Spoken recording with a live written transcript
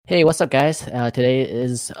Hey, what's up, guys? Today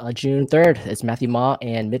is June 3rd. It's Matthew Ma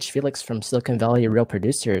and Mitch Felix from Silicon Valley Real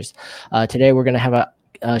Producers. Today, we're going to have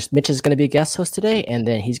Mitch is going to be a guest host today, and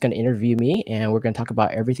then he's going to interview me, and we're going to talk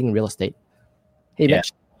about everything real estate. Hey, Yeah.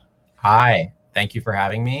 Mitch. Hi, thank you for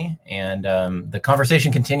having me. And the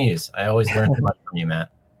conversation continues. I always learn so much from you, Matt.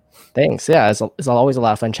 Thanks. Yeah, it's always a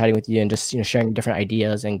lot of fun chatting with you and just sharing different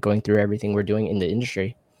ideas and going through everything we're doing in the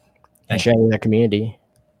industry and sharing with our community.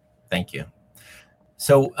 Thank you.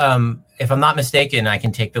 So, if I'm not mistaken, I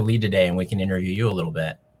can take the lead today, and we can interview you a little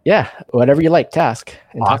bit. Yeah, whatever you like, task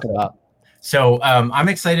and Awesome. talk about. So, I'm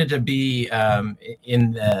excited to be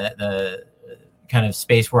in the kind of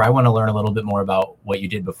space where I want to learn a little bit more about what you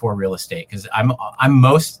did before real estate, because I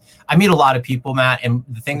meet a lot of people, Matt, and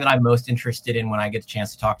the thing that I'm most interested in when I get the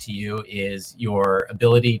chance to talk to you is your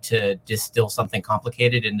ability to distill something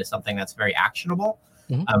complicated into something that's very actionable.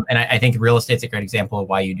 Mm-hmm. And I think real estate's a great example of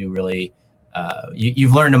why you do really.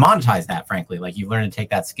 You've learned to monetize that, frankly. Like, you've learned to take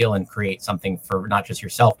that skill and create something for not just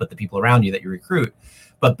yourself, but the people around you that you recruit.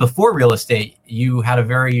 But before real estate, you had a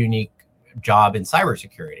very unique job in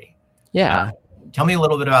cybersecurity. Yeah. Tell me a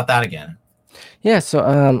little bit about that again. Yeah,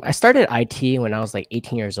 so I started IT when I was like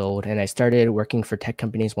 18 years old, and I started working for tech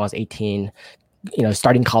companies when I was 18,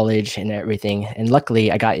 starting college and everything. And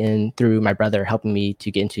luckily, I got in through my brother helping me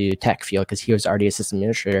to get into tech field because he was already a system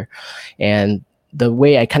administrator. And the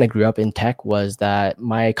way I kind of grew up in tech was that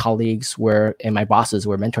my colleagues and my bosses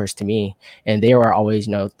were mentors to me, and they were always,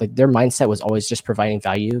 like, their mindset was always just providing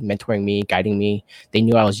value, mentoring me, guiding me. They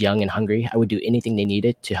knew I was young and hungry. I would do anything they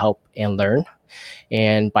needed to help and learn.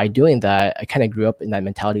 And by doing that, I kind of grew up in that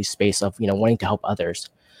mentality space of, wanting to help others.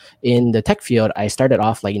 In the tech field, I started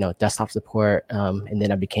off like, desktop support, and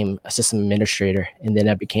then I became a system administrator, and then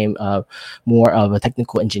I became more of a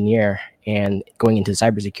technical engineer and going into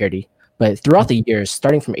cybersecurity. But throughout the years,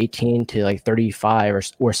 starting from 18 to like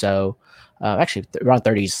 35 or so, actually around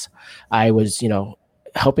 30s, I was,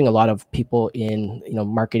 helping a lot of people in,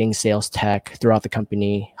 marketing, sales, tech throughout the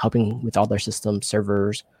company, helping with all their systems,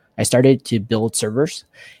 servers. I started to build servers,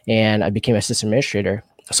 and I became a system administrator.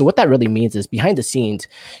 So what that really means is, behind the scenes,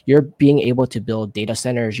 you're being able to build data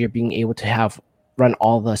centers. You're being able to run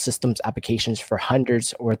all the systems applications for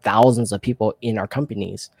hundreds or thousands of people in our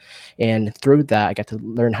companies. And through that, I got to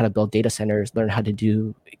learn how to build data centers, learn how to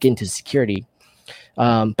get into security.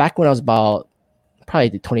 Back when I was about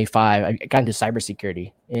probably 25, I got into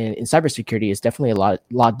cybersecurity. And in cybersecurity, it's definitely a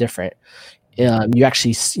lot different. You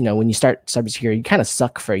actually, when you start cybersecurity, you kind of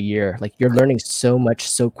suck for a year. Like, you're learning so much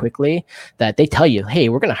so quickly that they tell you, hey,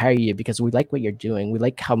 we're going to hire you because we like what you're doing. We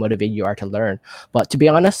like how motivated you are to learn. But to be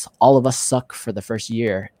honest, all of us suck for the first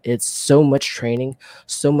year. It's so much training,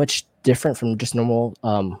 so much different from just normal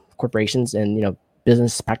corporations and,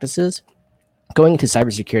 business practices. Going into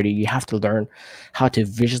cybersecurity, you have to learn how to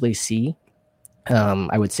visually see,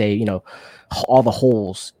 I would say, all the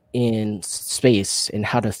holes in space and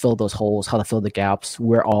how to fill those holes, how to fill the gaps,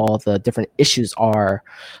 where all the different issues are,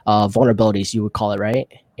 vulnerabilities, you would call it, right?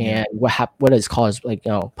 And what is called is like,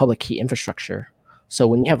 public key infrastructure. So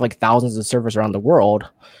when you have like thousands of servers around the world,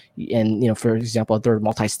 and for example, they're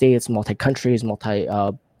multi-states, multi-countries,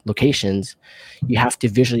 locations, you have to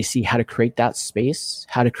visually see how to create that space,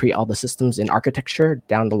 how to create all the systems and architecture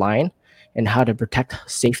down the line, and how to protect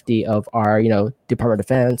safety of our, Department of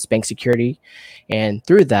Defense, bank security. And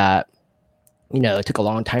through that, it took a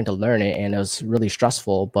long time to learn it, and it was really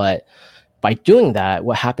stressful. But by doing that,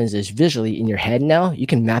 what happens is, visually in your head now, you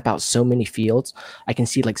can map out so many fields. I can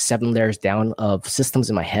see like 7 layers down of systems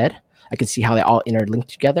in my head. I can see how they all interlink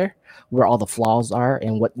together, where all the flaws are,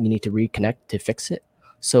 and what you need to reconnect to fix it.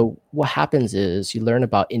 So what happens is, you learn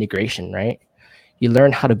about integration, right? You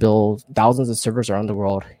learn how to build thousands of servers around the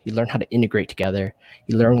world. You learn how to integrate together.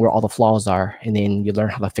 You learn where all the flaws are, and then you learn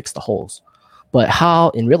how to fix the holes. But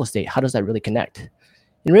in real estate, how does that really connect?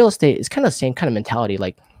 In real estate, it's kind of the same kind of mentality.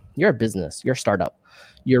 Like, you're a business, you're a startup.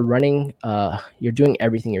 You're running, you're doing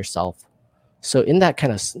everything yourself. So in that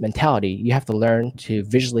kind of mentality, you have to learn to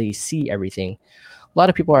visually see everything. A lot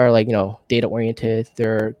of people are like, data oriented.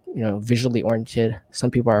 They're, visually oriented.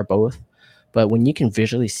 Some people are both. But when you can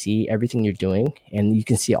visually see everything you're doing, and you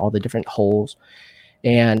can see all the different holes,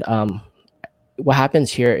 and what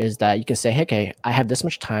happens here is that you can say, hey, okay, I have this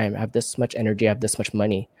much time, I have this much energy, I have this much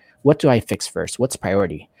money. What do I fix first? What's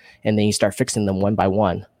priority? And then you start fixing them one by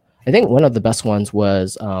one. I think one of the best ones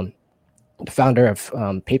was the founder of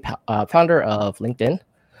PayPal, founder of LinkedIn,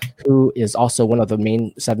 who is also one of the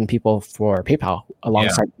main 7 people for PayPal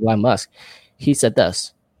alongside Elon Musk. He said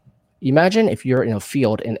this: imagine if you're in a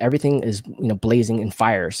field and everything is, blazing in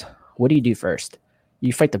fires. What do you do first?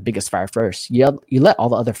 you fight the biggest fire first. You let all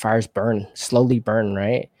the other fires slowly burn,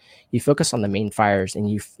 right? You focus on the main fires and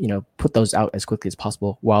you put those out as quickly as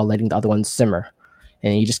possible while letting the other ones simmer.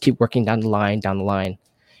 And you just keep working down the line.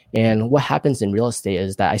 And what happens in real estate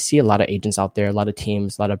is that I see a lot of agents out there, a lot of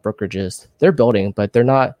teams, a lot of brokerages. They're building, but they're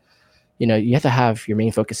not, you have to have your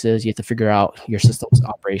main focuses. You have to figure out your systems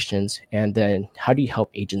operations, and then how do you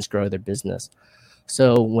help agents grow their business?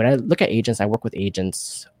 So when I look at agents, I work with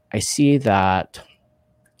agents, I see that,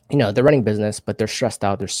 they're running business, but they're stressed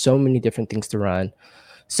out. There's so many different things to run.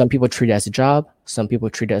 Some people treat it as a job. Some people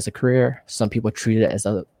treat it as a career. Some people treat it as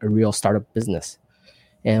a real startup business.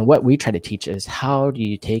 And what we try to teach is, how do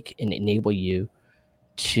you take and enable you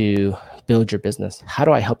to build your business? How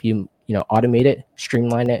do I help you, automate it,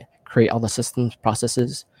 streamline it, create all the systems,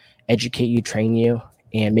 processes, educate you, train you,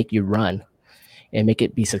 and make you run and make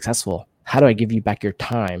it be successful? How do I give you back your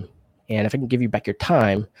time? And if I can give you back your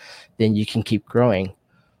time, then you can keep growing.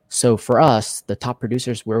 So for us, the top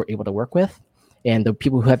producers we're able to work with, and the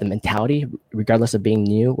people who have the mentality, regardless of being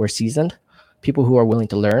new or seasoned, people who are willing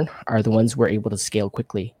to learn, are the ones we're able to scale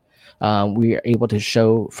quickly. We are able to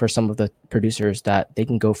show for some of the producers that they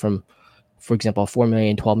can go from, for example, 4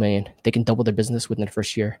 million, 12 million, they can double their business within the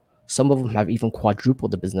first year. Some of them have even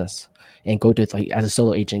quadrupled the business and go to, like, as a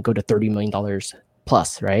solo agent, go to $30 million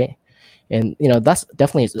plus, right? And, that's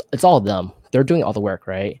definitely, it's all of them. They're doing all the work,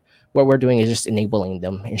 right? What we're doing is just enabling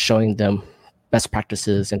them and showing them best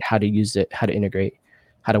practices and how to use it, how to integrate,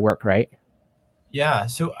 how to work, right? Yeah.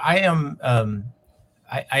 So I am,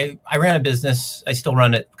 I ran a business. I still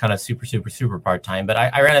run it kind of super part-time, but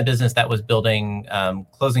I ran a business that was building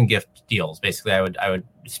closing gift deals. Basically, I would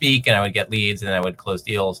speak and I would get leads and I would close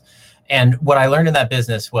deals. And what I learned in that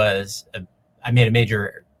business was I made a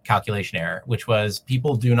major calculation error, which was,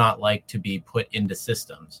 people do not like to be put into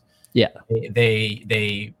systems. Yeah.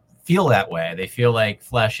 They feel that way. They feel like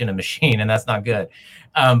flesh in a machine, and that's not good.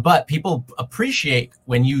 But people appreciate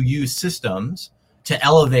when you use systems to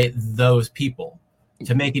elevate those people,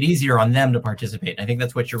 to make it easier on them to participate. And I think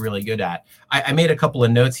that's what you're really good at. I made a couple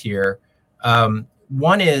of notes here.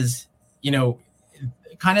 One is,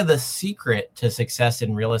 kind of the secret to success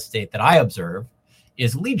in real estate that I observe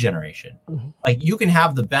is lead generation. Mm-hmm. Like, you can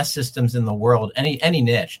have the best systems in the world, any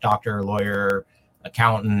niche, doctor, lawyer,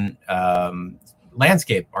 accountant,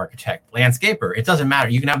 landscape architect, landscaper. It doesn't matter.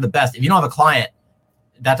 You can have the best. If you don't have a client,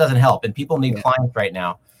 that doesn't help. And people need clients right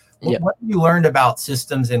now. What have you learned about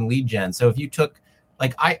systems and lead gen? So if you took,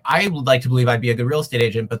 like, I would like to believe I'd be a good real estate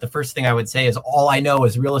agent, but the first thing I would say is, all I know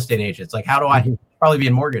is real estate agents. Like, how do I probably be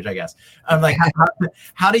in mortgage, I guess. I'm like,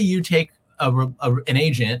 how do you take an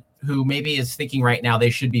agent who maybe is thinking right now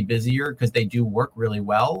they should be busier because they do work really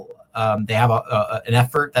well. They have an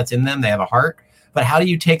effort that's in them. They have a heart. But how do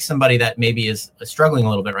you take somebody that maybe is struggling a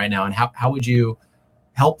little bit right now, and how would you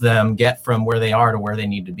help them get from where they are to where they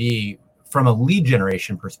need to be from a lead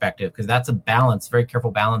generation perspective? Because that's a balance, very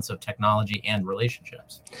careful balance of technology and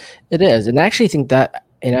relationships. It is. And I actually think that,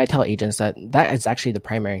 and I tell agents that is actually the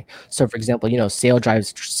primary. So for example,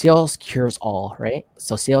 sales cures all, right?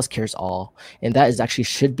 So sales cures all. And that is actually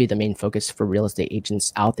should be the main focus for real estate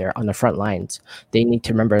agents out there on the front lines. They need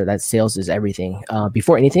to remember that sales is everything.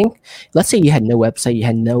 Before anything, let's say you had no website, you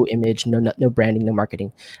had no image, no branding, no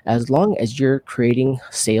marketing. As long as you're creating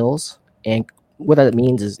sales, and what that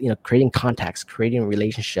means is, creating contacts, creating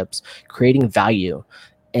relationships, creating value,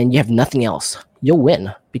 and you have nothing else, you'll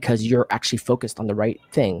win because you're actually focused on the right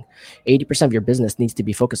thing. 80% of your business needs to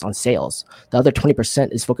be focused on sales. The other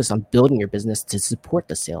 20% is focused on building your business to support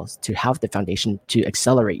the sales, to have the foundation to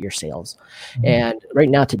accelerate your sales. Mm-hmm. And right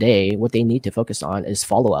now, today, what they need to focus on is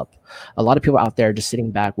follow-up. A lot of people out there are just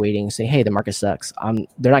sitting back waiting, saying, hey, the market sucks.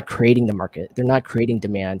 They're not creating the market. They're not creating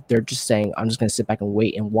demand. They're just saying, I'm just going to sit back and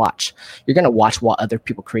wait and watch. You're going to watch while other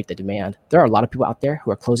people create the demand. There are a lot of people out there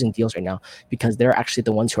who are closing deals right now because they're actually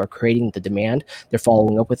the ones who are creating the demand. They're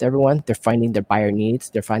following up with everyone. They're finding their buyer needs.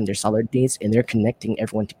 They're finding their seller needs, and they're connecting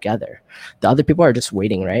everyone together. The other people are just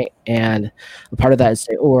waiting, right? And a part of that is,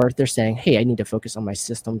 they're saying, hey, I need to focus on my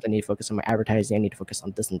systems. I need to focus on my advertising. I need to focus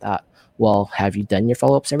on this and that. Well, have you done your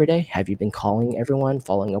follow-ups every day? Have you been calling everyone,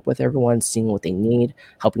 following up with everyone, seeing what they need,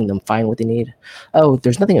 helping them find what they need? Oh,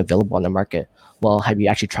 there's nothing available on the market. Well, have you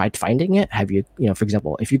actually tried finding it? Have you, for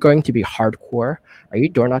example, if you're going to be hardcore, are you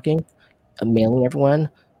door knocking, mailing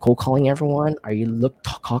everyone, cold calling everyone? Are you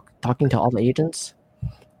talking to all the agents?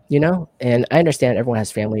 And I understand everyone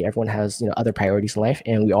has family, everyone has, other priorities in life,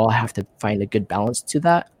 and we all have to find a good balance to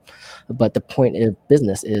that. But the point of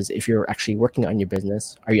business is, if you're actually working on your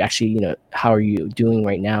business, are you actually, how are you doing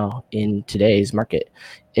right now in today's market?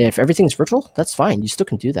 If everything's virtual, that's fine. You still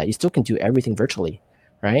can do that. You still can do everything virtually,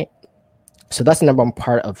 right? So that's the number one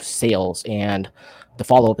part of sales, and the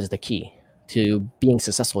follow-up is the key to being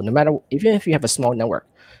successful. No matter, even if you have a small network,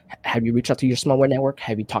 have you reached out to your small network?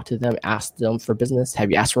 Have you talked to them, asked them for business?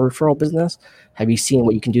 Have you asked for referral business? Have you seen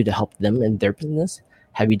what you can do to help them in their business?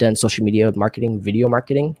 Have you done social media marketing, video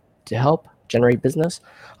marketing to help generate business?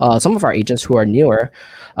 Some of our agents who are newer,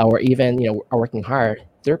 or even are working hard,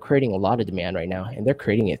 they're creating a lot of demand right now, and they're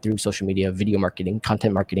creating it through social media, video marketing,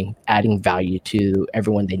 content marketing, adding value to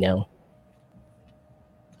everyone they know.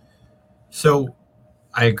 So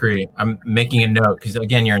I agree. I'm making a note because,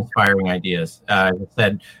 again, you're inspiring ideas. I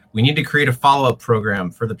said we need to create a follow-up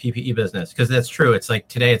program for the PPE business, because that's true. It's like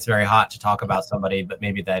today it's very hot to talk about somebody, but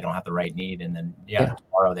maybe they don't have the right need. And then,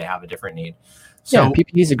 tomorrow they have a different need. So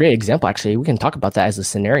PPE is a great example, actually. We can talk about that as a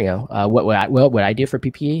scenario. What would I do for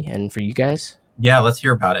PPE and for you guys? Yeah, let's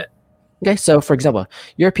hear about it. Okay, so for example,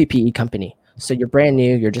 you're a PPE company. So you're brand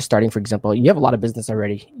new, you're just starting, for example, you have a lot of business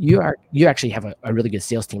already. You actually have a really good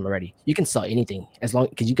sales team already. You can sell anything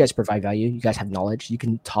because you guys provide value, you guys have knowledge, you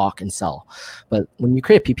can talk and sell. But when you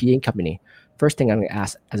create a PPE company, first thing I'm going to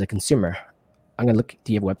ask as a consumer, I'm going to look,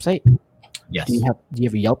 do you have a website? Yes. Do you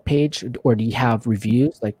have a Yelp page, or do you have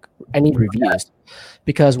reviews? Like, I need reviews,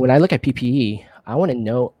 because when I look at PPE, I want to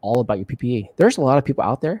know all about your PPE. There's a lot of people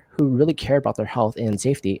out there who really care about their health and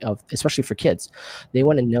safety especially for kids. They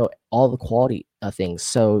want to know all the quality of things.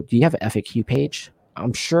 So do you have an FAQ page?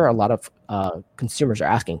 I'm sure a lot of consumers are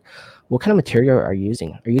asking, what kind of material are you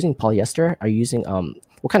using? Are you using polyester? Are you using,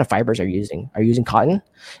 what kind of fibers are you using? Are you using cotton?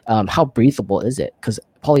 How breathable is it? Because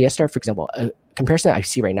polyester, for example, a comparison I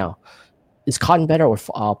see right now, is cotton better or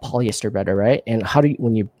polyester better, right? And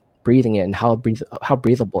when you're breathing it, and how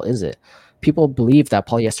breathable is it? People believe that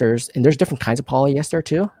polyesters, and there's different kinds of polyester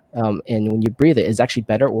too. And when you breathe it, it's actually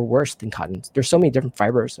better or worse than cotton. There's so many different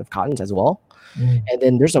fibers of cottons as well. And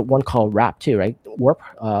then there's one called WRAP too, right? Warp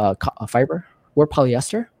fiber, warp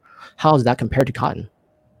polyester. How is that compared to cotton,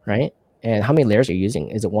 right? And how many layers are you using?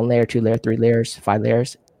 Is it 1 layer, 2 layer, 3 layers, 5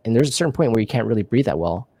 layers? And there's a certain point where you can't really breathe that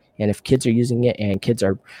well. And if kids are using it and kids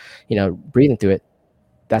are, breathing through it,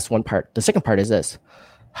 that's one part. The second part is this: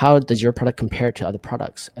 how does your product compare to other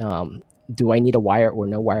products? Do I need a wire or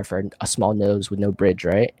no wire for a small nose with no bridge,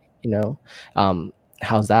 right?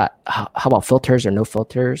 How's that? How about filters or no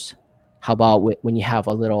filters? How about when you have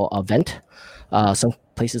a little vent? Some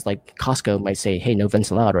places like Costco might say, hey, no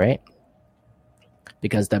vents allowed, right?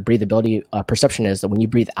 Because the breathability perception is that when you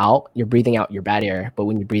breathe out, you're breathing out your bad air, but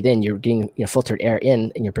when you breathe in, you're getting filtered air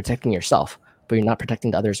in, and you're protecting yourself, but you're not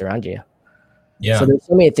protecting the others around you. Yeah. So there's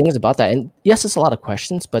so many things about that, and yes, it's a lot of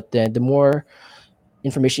questions, but the more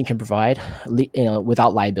information you can provide,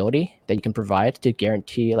 without liability, that you can provide to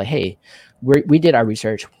guarantee, like, hey, we did our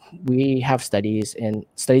research, we have studies, and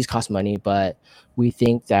studies cost money, but we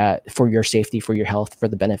think that for your safety, for your health, for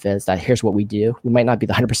the benefits, that here's what we do. We might not be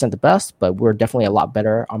the 100% the best, but we're definitely a lot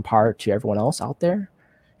better on par to everyone else out there.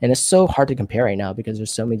 And it's so hard to compare right now because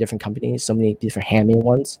there's so many different companies, so many different handmade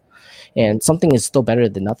ones, and something is still better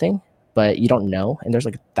than nothing, but you don't know. And there's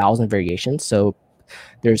like 1,000 variations. So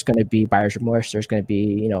there's going to be buyer's remorse. There's going to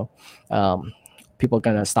be, people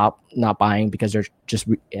going to stop not buying because they're just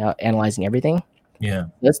analyzing everything. Yeah.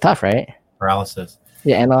 That's tough, right? Paralysis.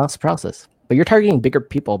 Yeah, analysis paralysis. But you're targeting bigger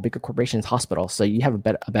people, bigger corporations, hospitals, so you have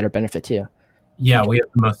a better benefit too. Yeah, we have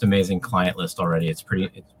the most amazing client list already. It's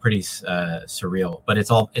pretty surreal, but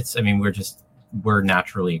we're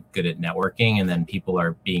naturally good at networking, and then people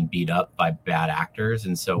are being beat up by bad actors,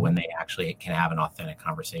 and so when they actually can have an authentic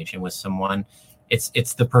conversation with someone,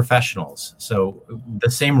 it's the professionals. So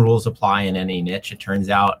the same rules apply in any niche, it turns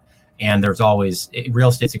out, and there's always real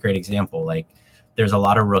estate's a great example. Like, there's a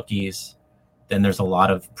lot of rookies, then there's a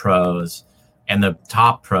lot of pros. And the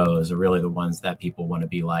top pros are really the ones that people want to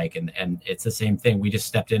be like. And it's the same thing. We just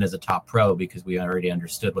stepped in as a top pro because we already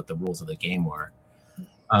understood what the rules of the game were.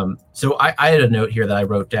 So I had a note here that I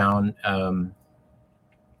wrote down.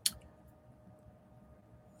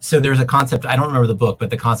 So there's a concept, I don't remember the book, but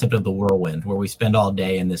the concept of the whirlwind, where we spend all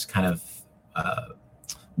day in this kind of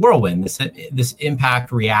whirlwind, this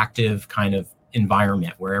impact reactive kind of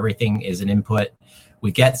environment where everything is an input.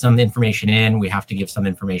 We get some information in, we have to give some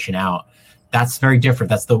information out. That's very different.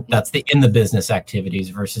 That's the in the business activities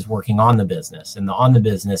versus working on the business. And the on the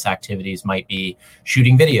business activities might be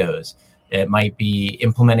shooting videos. It might be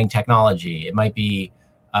implementing technology. It might be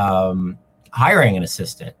hiring an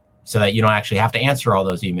assistant so that you don't actually have to answer all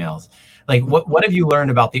those emails. Like, what have you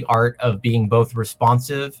learned about the art of being both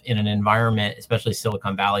responsive in an environment, especially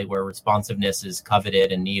Silicon Valley, where responsiveness is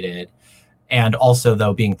coveted and needed, and also,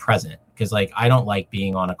 though, being present? because like I don't like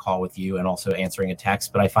being on a call with you and also answering a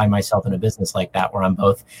text, but I find myself in a business like that where I'm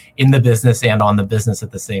both in the business and on the business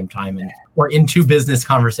at the same time, and or in two business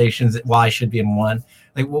conversations while I should be in one.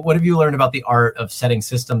 Like, what have you learned about the art of setting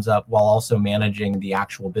systems up while also managing the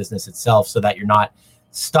actual business itself, so that you're not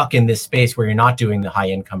stuck in this space where you're not doing the high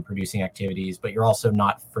income producing activities, but you're also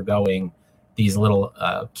not forgoing these little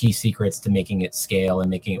key secrets to making it scale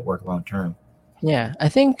and making it work long term? Yeah, I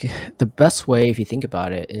think the best way, if you think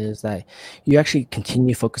about it, is that you actually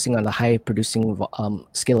continue focusing on the high producing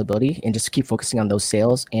scalability and just keep focusing on those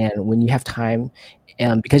sales. And when you have time,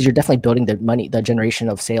 and because you're definitely building the money, the generation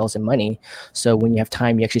of sales and money. So when you have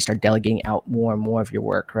time, you actually start delegating out more and more of your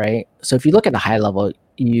work, right? So if you look at the high level,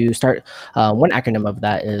 you start, one acronym of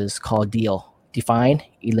that is called DEAL: define,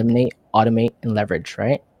 eliminate, automate, and leverage,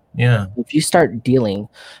 right? Yeah. If you start dealing,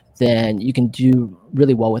 then you can do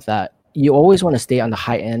really well with that. You always want to stay on the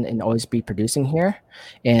high end and always be producing here,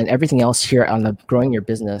 and everything else here on the growing your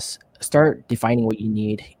business. Start defining what you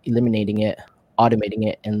need, eliminating it, automating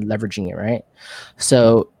it, and leveraging it. Right.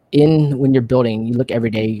 So in when you're building, you look every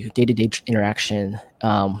day-to-day interaction.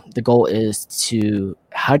 The goal is to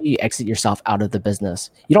how do you exit yourself out of the business?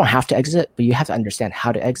 You don't have to exit, but you have to understand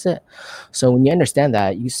how to exit. So when you understand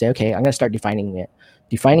that, you say, okay, I'm going to start defining it.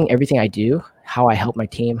 Defining everything I do, how I help my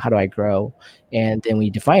team, how do I grow? And then when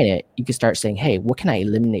you define it, you can start saying, hey, what can I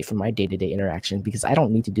eliminate from my day-to-day interaction? Because I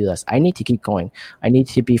don't need to do this. I need to keep going. I need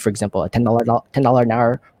to be, for example, a $10 an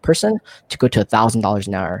hour person to go to $1,000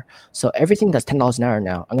 an hour. So everything that's $10 an hour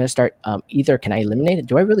now, I'm going to start either can I eliminate it?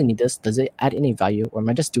 Do I really need this? Does it add any value? Or am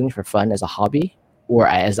I just doing it for fun as a hobby or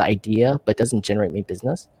as an idea, but doesn't generate me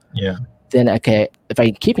business? Yeah. Then, okay, if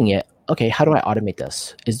I'm keeping it, okay, how do I automate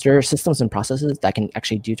this? Is there systems and processes that can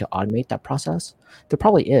actually do to automate that process? There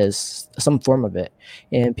probably is some form of it.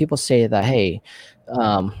 And people say that, hey,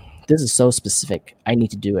 this is so specific. I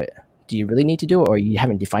need to do it. Do you really need to do it, or you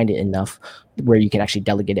haven't defined it enough where you can actually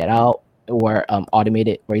delegate it out or automate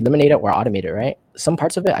it or eliminate it or automate it, right? Some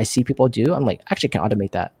parts of it I see people do. I'm like, actually can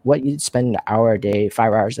automate that. What you spend an hour a day,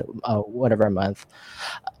 5 hours, whatever a month,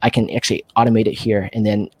 I can actually automate it here. And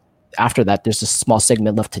then after that, there's a small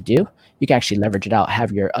segment left to do. You can actually leverage it out,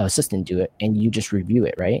 have your assistant do it, and you just review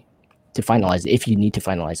it, right? To finalize it, if you need to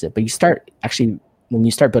finalize it. But you start actually, when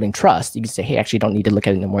you start building trust, you can say, hey, actually don't need to look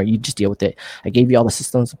at it anymore. You just deal with it. I gave you all the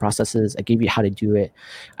systems and processes. I gave you how to do it.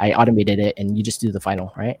 I automated it, and you just do the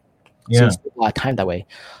final, right? Yeah. So you spend a lot of time that way.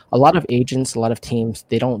 A lot of agents, a lot of teams,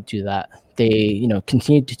 they don't do that. They,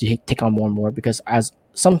 continue to take on more and more, because as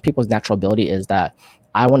some people's natural ability is that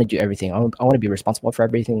I want to do everything. I want to be responsible for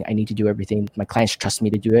everything. I need to do everything. My clients trust me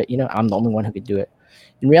to do it. I'm the only one who can do it.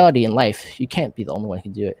 In reality, in life, you can't be the only one who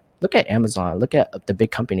can do it. Look at Amazon. Look at the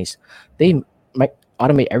big companies. They might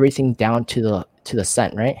automate everything down to the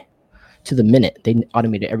cent, right? To the minute. They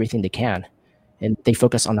automate everything they can, and they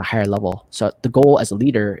focus on the higher level. So the goal as a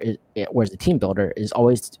leader or as a team builder is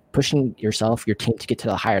always pushing yourself, your team, to get to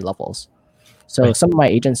the higher levels. So right. Some of my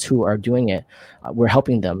agents who are doing it, we're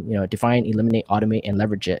helping them, define, eliminate, automate, and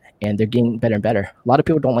leverage it. And they're getting better and better. A lot of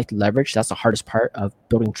people don't like to leverage. That's the hardest part of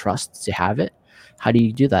building trust, to have it. How do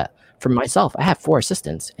you do that? For myself, I have 4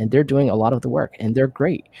 assistants, and they're doing a lot of the work, and they're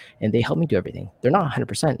great, and they help me do everything. They're not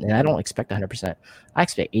 100%, and I don't expect 100%. I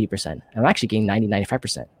expect 80%. And I'm actually getting 90,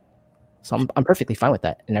 95%. So I'm perfectly fine with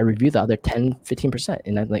that. And I review the other 10, 15%.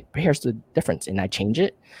 And I'm like, here's the difference. And I change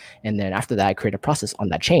it. And then after that, I create a process on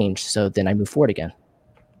that change. So then I move forward again.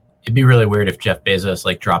 It'd be really weird if Jeff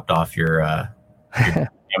Bezos dropped off your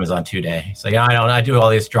Amazon 2-day. It's like, I do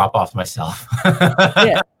all these drop offs myself.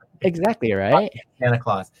 Yeah, exactly. Right. Santa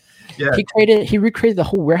Claus. Yeah. He recreated the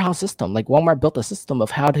whole warehouse system. Like Walmart built a system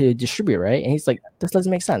of how to distribute, right? And he's like, this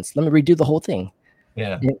doesn't make sense. Let me redo the whole thing.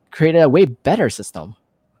 Yeah. And created a way better system.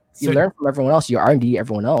 You learn from everyone else, you R&D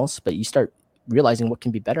everyone else, but you start realizing what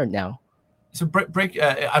can be better now. So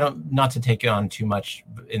I don't, not to take on too much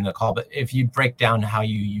in the call, but if you break down how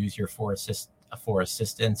you use your 4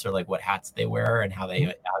 assistants, or like what hats they wear and how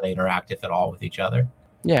they interact, if at all, with each other.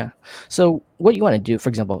 Yeah. So what you want to do, for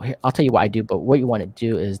example, here, I'll tell you what I do, but what you want to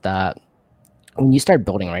do is that when you start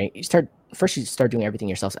building, right, you start doing everything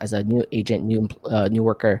yourself as a new agent, new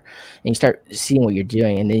worker, and you start seeing what you're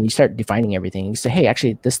doing, and then you start defining everything. You say, hey,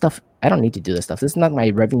 actually, this stuff, I don't need to do this stuff. This is not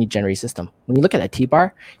my revenue generating system. When you look at that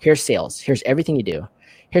T-bar, here's sales. Here's everything you do.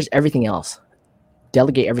 Here's everything else.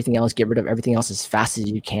 Delegate everything else. Get rid of everything else as fast as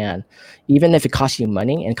you can. Even if it costs you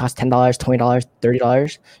money and it costs $10, $20,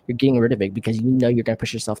 $30, you're getting rid of it, because you know you're going to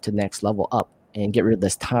push yourself to the next level up and get rid of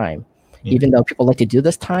this time. Yeah. Even though people like to do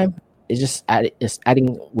this time, it's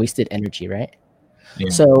adding wasted energy, right? Yeah.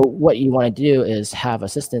 So what you want to do is have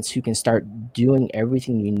assistants who can start doing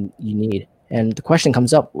everything you need. And the question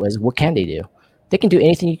comes up was, what can they do? They can do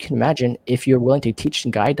anything you can imagine if you're willing to teach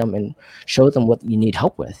and guide them and show them what you need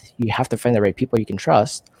help with. You have to find the right people you can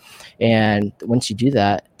trust. And once you do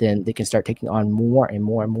that, then they can start taking on more and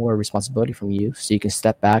more and more responsibility from you. So you can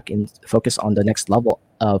step back and focus on the next level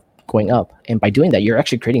of going up. And by doing that, you're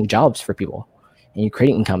actually creating jobs for people and you're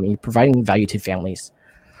creating income and you're providing value to families.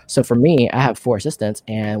 So for me, I have 4 assistants,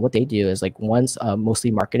 and what they do is like one's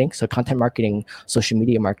mostly marketing, so content marketing, social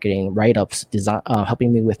media marketing, write-ups, design,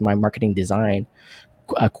 helping me with my marketing design,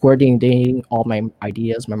 coordinating all my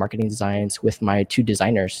ideas, my marketing designs with my 2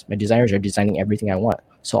 designers. My designers are designing everything I want.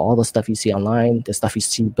 So all the stuff you see online, the stuff you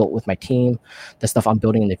see built with my team, the stuff I'm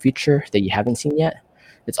building in the future that you haven't seen yet,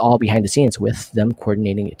 it's all behind the scenes with them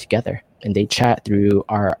coordinating it together. And they chat through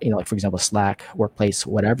our, like for example, Slack, Workplace,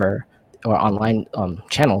 whatever, or online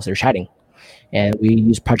channels. They're chatting, and we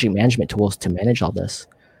use project management tools to manage all this.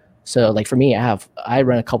 So like for me, I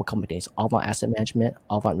run a couple companies: Avant Asset Management,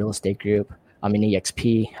 Avant Real Estate Group. I'm in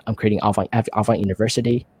EXP. I'm creating Avant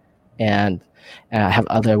University, and I have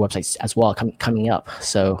other websites as well coming up.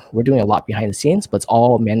 So we're doing a lot behind the scenes, but it's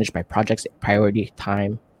all managed by projects, priority,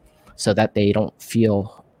 time, so that they don't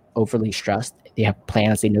feel overly stressed. They have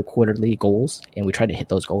plans, they know quarterly goals, and we try to hit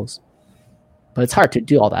those goals. But it's hard to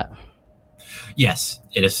do all that. Yes,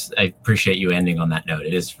 it is. I appreciate you ending on that note.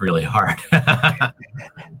 It is really hard.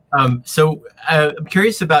 So I'm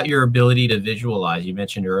curious about your ability to visualize. You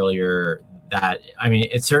mentioned earlier that, I mean,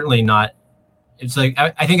 it's certainly not, it's like,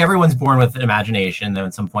 I think everyone's born with an imagination. Then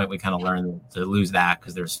at some point we kind of learn to lose that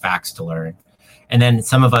because there's facts to learn. And then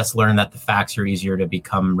some of us learn that the facts are easier to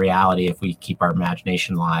become reality if we keep our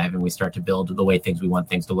imagination live and we start to build the way we want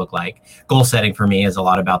things to look like. Goal setting for me is a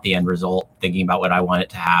lot about the end result, thinking about what I want it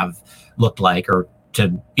to have looked like or to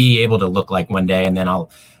be able to look like one day. And then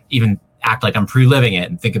I'll even act like I'm pre-living it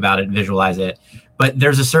and think about it and visualize it. But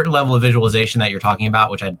there's a certain level of visualization that you're talking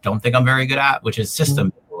about, which I don't think I'm very good at, which is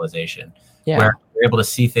system visualization. Yeah. Where you're able to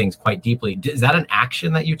see things quite deeply. Is that an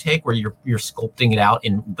action that you take where you're sculpting it out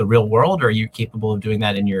in the real world, or are you capable of doing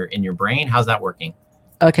that in your brain? How's that working?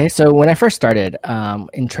 Okay, so when I first started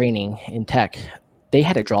in training in tech, they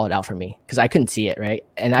had to draw it out for me because I couldn't see it, right?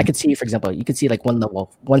 And I could see, for example, you could see like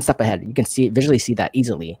one step ahead. You can visually see that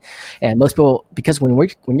easily. And most people, because when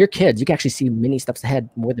you're kids, you can actually see many steps ahead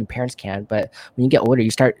more than parents can. But when you get older, you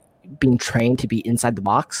start being trained to be inside the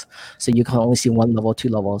box, so you can only see 1 level, 2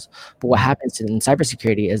 levels. But what happens in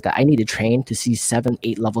cybersecurity is that I need to train to see 7,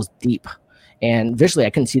 8 levels deep, and visually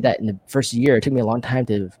I couldn't see that in the first year. It took me a long time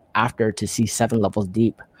to see 7 levels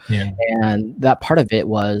deep. Yeah. And that part of it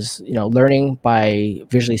was, learning by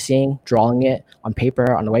visually seeing, drawing it on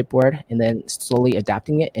paper on the whiteboard, and then slowly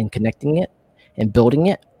adapting it and connecting it and building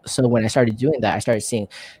it. So when I started doing that, I started seeing,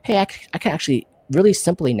 hey, I can actually really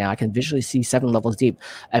simply now I can visually see 7 levels deep.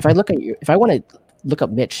 If I want to look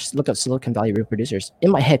up Silicon Valley real producers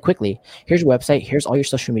in my head quickly, here's your website, here's all your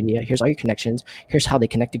social media, here's all your connections, here's how they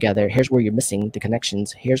connect together, here's where you're missing the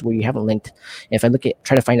connections, here's where you haven't linked. And if I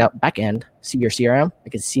try to find out back end, see your CRM, I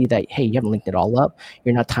can see that, hey, you haven't linked it all up.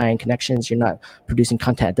 You're not tying connections. You're not producing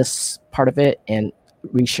content at this part of it and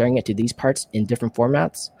resharing it to these parts in different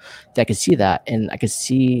formats. That I could see that, and I could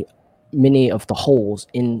see many of the holes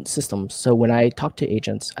in systems. So when I talk to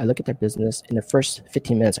agents, I look at their business. In the first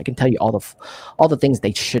 15 minutes, I can tell you all the things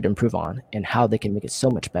they should improve on and how they can make it so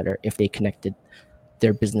much better if they connected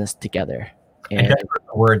their business together. And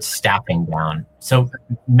the word staffing down. So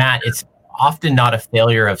Matt, it's often not a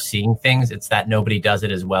failure of seeing things. It's that nobody does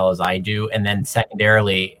it as well as I do. And then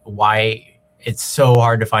secondarily, why it's so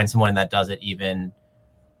hard to find someone that does it even.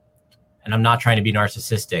 And I'm not trying to be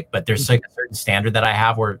narcissistic, but there's like a certain standard that I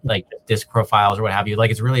have where like disc profiles or what have you,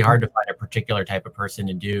 like it's really hard to find a particular type of person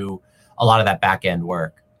to do a lot of that back end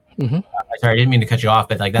work. Mm-hmm. Sorry, I didn't mean to cut you off,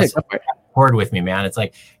 but like that's hard with me, man. It's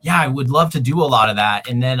like, yeah, I would love to do a lot of that.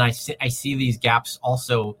 And then I see these gaps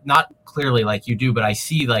also, not clearly like you do, but I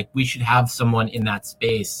see like we should have someone in that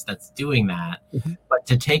space that's doing that. Mm-hmm. But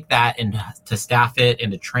to take that and to staff it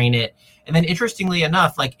and to train it. And then interestingly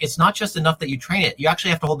enough, like it's not just enough that you train it. You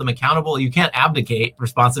actually have to hold them accountable. You can't abdicate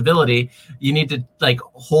responsibility. You need to like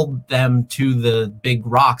hold them to the big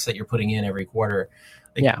rocks that you're putting in every quarter.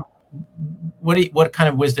 Like, yeah. What kind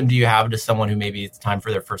of wisdom do you have to someone who maybe it's time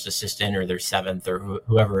for their first assistant or their 7th or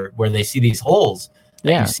whoever, where they see these holes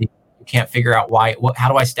that you can't figure out how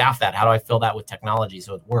do I staff that? How do I fill that with technology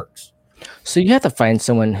so it works? So you have to find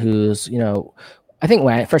someone who's, I think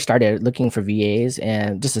when I first started looking for VAs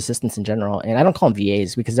and just assistants in general, and I don't call them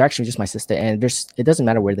VAs because they're actually just my assistant, and it doesn't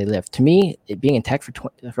matter where they live. To me, being in tech for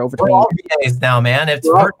over 20 years. We're all VAs now, man.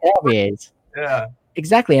 We're all VAs. Yeah.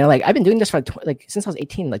 Exactly. And like I've been doing this for like since I was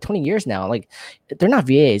 18, like 20 years now. Like they're not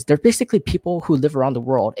VAs. They're basically people who live around the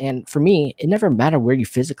world. And for me, it never matters where you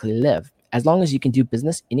physically live. As long as you can do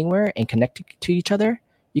business anywhere and connect to each other,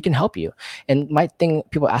 you can help you. And my thing,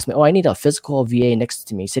 people ask me, oh, I need a physical VA next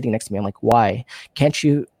to me, sitting next to me. I'm like, why? Can't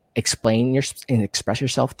you explain and express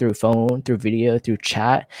yourself through phone, through video, through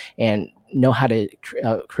chat, and know how to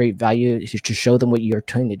create value to show them what you're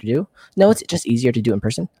trying to do? No, it's just easier to do in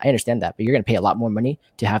person. I understand that, but you're going to pay a lot more money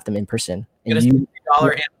to have them in person. And you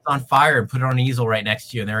 $50 Amazon Fire and put it on an easel right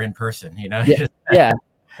next to you, and they're in person. You know? Yeah, yeah.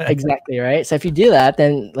 Exactly, right? So if you do that,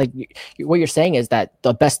 then like what you're saying is that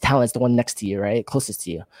the best talent is the one next to you, right? Closest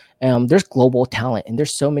to you. There's global talent, and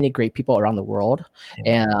there's so many great people around the world.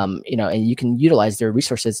 And you know, and you can utilize their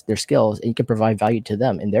resources, their skills, and you can provide value to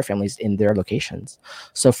them and their families in their locations.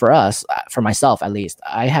 So for us, for myself at least,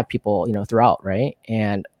 I have people, you know, throughout, right?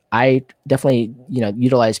 And I definitely, you know,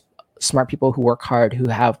 utilize smart people who work hard, who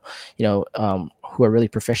have, you know, who are really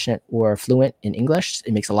proficient or fluent in English.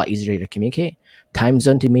 It makes it a lot easier to communicate. Time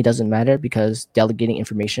zone to me doesn't matter, because delegating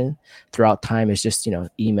information throughout time is just, you know,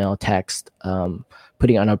 email, text,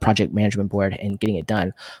 putting on a project management board and getting it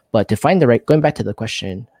done. But to find the right, going back to the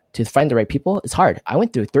question, to find the right people, it's hard. I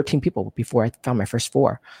went through 13 people before I found my first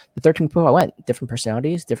 4. The 13 people I went, different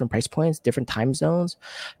personalities, different price points, different time zones,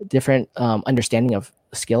 different understanding of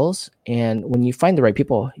skills. And when you find the right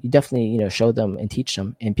people, you definitely, you know, show them and teach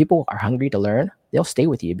them. And people are hungry to learn. They'll stay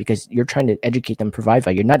with you because you're trying to educate them, provide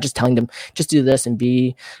value. You're not just telling them, just do this and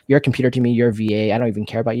you're a computer to me, you're a VA, I don't even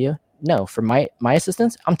care about you. No, for my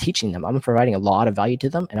assistants, I'm teaching them. I'm providing a lot of value to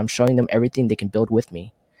them, and I'm showing them everything they can build with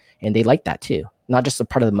me. And they like that too. Not just a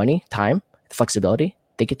part of the money, time, the flexibility.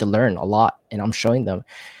 They get to learn a lot, and I'm showing them.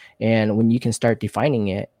 And when you can start defining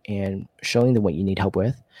it and showing them what you need help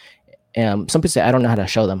with, some people say, I don't know how to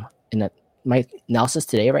show them. And my analysis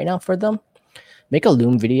today right now for them, make a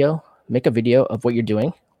Loom video, make a video of what you're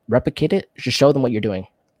doing, replicate it, just show them what you're doing.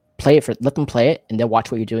 Let them play it, and they'll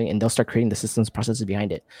watch what you're doing, and they'll start creating the systems processes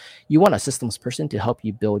behind it. You want a systems person to help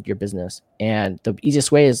you build your business. And the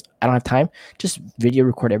easiest way is, I don't have time, just video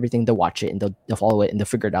record everything. They'll watch it, and they'll follow it, and they'll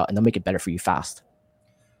figure it out, and they'll make it better for you fast.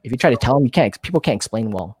 If you try to tell them, people can't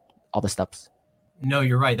explain well all the steps. No,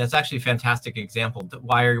 you're right. That's actually a fantastic example.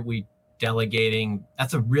 Why are we delegating?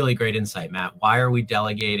 That's a really great insight, Matt. Why are we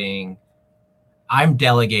delegating? I'm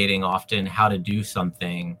delegating often how to do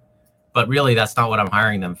something, but really that's not what I'm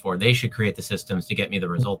hiring them for. They should create the systems to get me the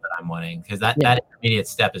result that I'm wanting, because that intermediate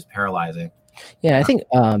step is paralyzing. Yeah, I think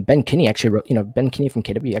Ben Kinney actually wrote, Ben Kinney from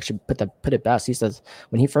KW actually put it best. He says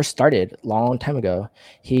when he first started a long time ago,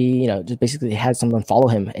 he, just basically had someone follow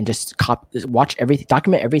him and just watch everything,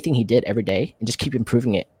 document everything he did every day, and just keep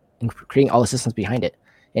improving it and creating all the systems behind it.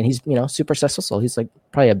 And he's, super successful. He's like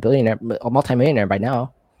probably a billionaire, a multimillionaire by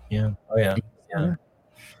now. Yeah. Oh yeah. Yeah.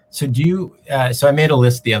 So so I made a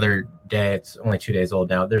list the other day. It's only 2 days old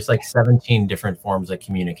now. There's like 17 different forms of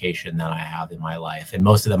communication that I have in my life, and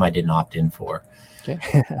most of them I didn't opt in for.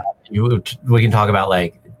 Okay. We can talk about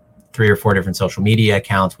like 3 or 4 different social media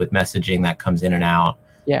accounts with messaging that comes in and out.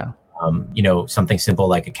 Yeah. Something simple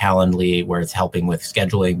like a Calendly, where it's helping with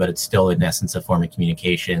scheduling, but it's still in essence a form of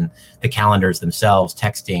communication. The calendars themselves,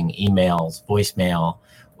 texting, emails, voicemail,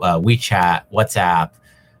 WeChat, WhatsApp.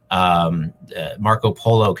 Marco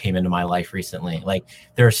Polo came into my life recently. Like,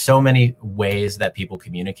 there are so many ways that people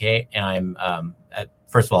communicate, and I'm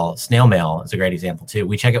first of all, snail mail is a great example too.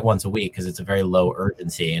 We check it once a week because it's a very low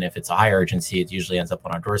urgency, and if it's a high urgency, it usually ends up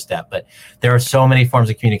on our doorstep. But there are so many forms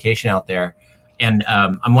of communication out there, and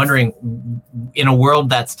I'm wondering, in a world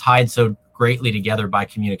that's tied so greatly together by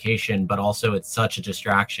communication, but also it's such a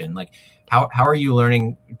distraction, like how are you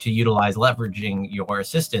learning to utilize leveraging your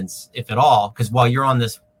assistants, if at all? Because while you're on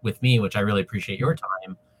this with me, which I really appreciate your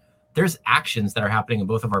time, there's actions that are happening in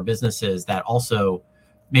both of our businesses that also,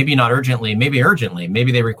 maybe not urgently,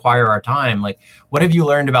 maybe they require our time. Like, what have you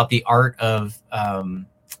learned about the art of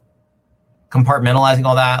compartmentalizing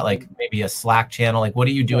all that? Like maybe a Slack channel, like what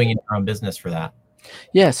are you doing in your own business for that?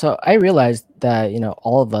 Yeah, so I realized that,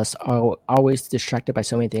 all of us are always distracted by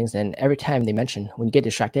so many things. And every time they mention, when you get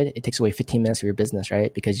distracted, it takes away 15 minutes of your business,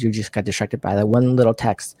 right? Because you just got distracted by that one little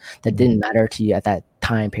text that didn't matter to you at that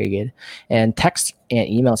time period. And texts and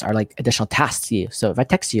emails are like additional tasks to you. So if I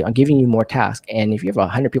text you, I'm giving you more tasks. And if you have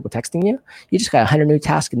 100 people texting you, you just got 100 new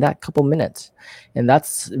tasks in that couple minutes. And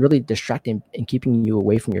that's really distracting and keeping you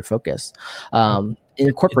away from your focus.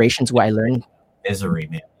 In corporations, what I learned... Misery,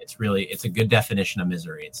 man. It's a good definition of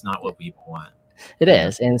misery. It's not what people want. It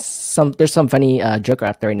is. And there's some funny joke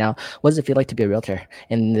out there right now. What does it feel like to be a realtor?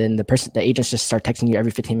 And then the agents just start texting you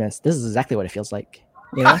every 15 minutes. This is exactly what it feels like.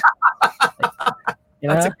 That's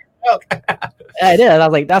a good I did. I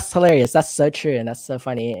was like, that's hilarious. That's so true. And that's so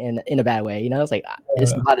funny in a bad way. You know, it's like,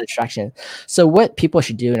 it's not a distraction. So what people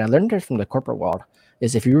should do, and I learned it from the corporate world,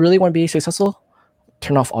 is if you really want to be successful,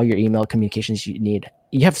 turn off all your email communications you need.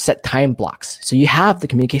 You have set time blocks. So you have the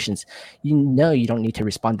communications. You know you don't need to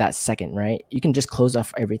respond that second, right? You can just close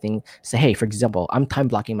off everything. Say, hey, for example, I'm time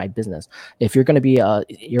blocking my business. If you're going to be,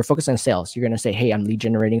 you're focused on sales, you're going to say, hey, I'm lead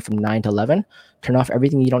generating from 9 to 11. Turn off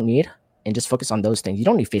everything you don't need and just focus on those things. You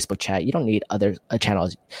don't need Facebook chat. You don't need other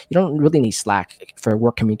channels. You don't really need Slack for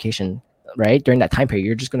work communication, right? During that time period,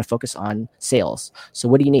 you're just going to focus on sales. So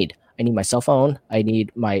what do you need? I need my cell phone. I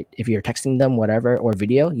need my, if you're texting them, whatever, or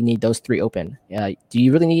video, you need those 3 open. Do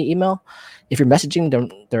you really need email? If you're messaging them,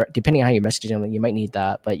 depending on how you're messaging them, you might need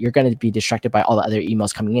that, but you're going to be distracted by all the other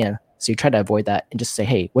emails coming in. So you try to avoid that and just say,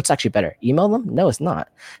 hey, what's actually better? Email them? No, it's not.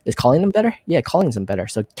 Is calling them better? Yeah, calling them better.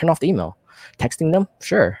 So turn off the email. Texting them?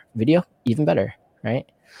 Sure. Video? Even better, right?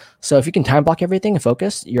 So if you can time block everything and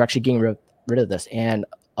focus, you're actually getting rid of this. And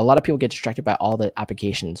a lot of people get distracted by all the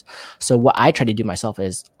applications. So what I try to do myself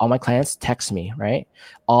is all my clients text me, right?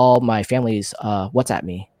 All my families WhatsApp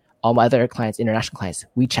me. All my other clients, international clients,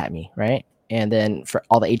 WeChat me, right? And then for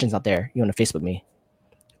all the agents out there, you want to Facebook me.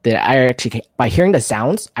 Then I actually, by hearing the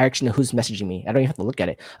sounds, I actually know who's messaging me. I don't even have to look at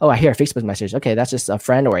it. Oh, I hear a Facebook message. Okay, that's just a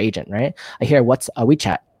friend or agent, right? I hear what's a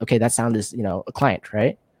WeChat. Okay, that sound is, a client,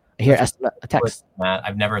 right? I hear a text. Matt,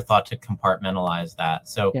 I've never thought to compartmentalize that.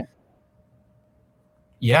 So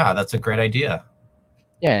yeah, that's a great idea.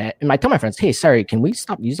 Yeah, and I tell my friends, hey, sorry, can we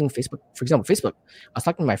stop using Facebook? For example, Facebook. I was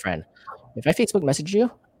talking to my friend. If I Facebook message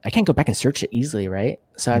you, I can't go back and search it easily, right?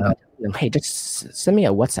 So I'm telling them, hey, just send me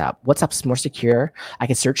a WhatsApp. WhatsApp's more secure. I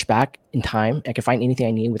can search back in time. I can find anything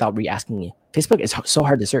I need without re-asking you. Facebook is so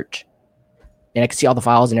hard to search. And I can see all the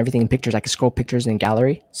files and everything in pictures. I can scroll pictures in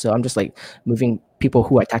gallery. So I'm just like moving people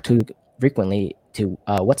who I talk to frequently to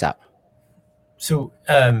WhatsApp. So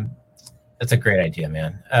that's a great idea,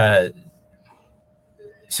 man.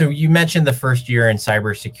 So you mentioned the first year in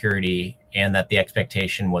cybersecurity and that the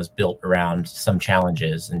expectation was built around some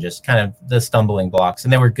challenges and just kind of the stumbling blocks.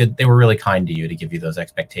 And they were good. They were really kind to you to give you those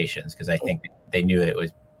expectations because I think they knew it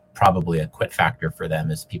was probably a quit factor for them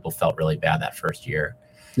as people felt really bad that first year.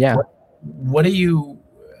 Yeah. What have you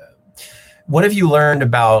learned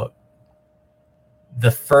about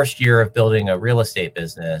the first year of building a real estate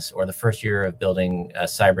business or the first year of building a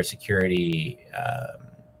cybersecurity,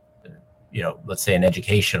 let's say an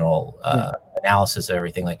educational analysis of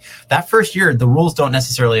everything? Like that first year, the rules don't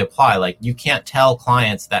necessarily apply. Like you can't tell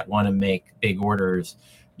clients that want to make big orders,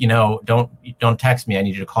 don't text me. I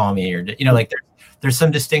need you to call me, or like there's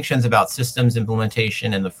some distinctions about systems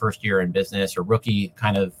implementation in the first year in business or rookie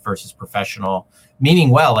kind of versus professional.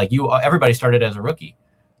 Meaning, well, like everybody started as a rookie.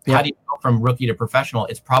 Yeah. How do you go from rookie to professional?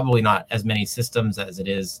 It's probably not as many systems as it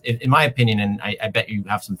is, in my opinion. And I bet you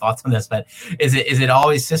have some thoughts on this. But is it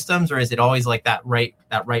always systems, or is it always like that right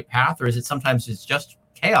path, or is it sometimes it's just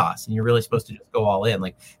chaos and you're really supposed to just go all in?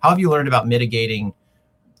 Like, how have you learned about mitigating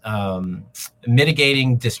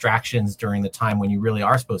distractions during the time when you really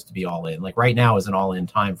are supposed to be all in? Like right now is an all in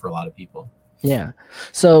time for a lot of people. Yeah.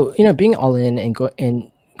 So being all in and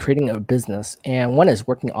creating a business, and one is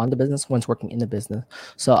working on the business, one's working in the business.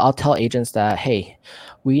 So I'll tell agents that, hey,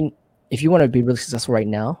 if you want to be really successful right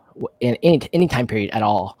now in any time period at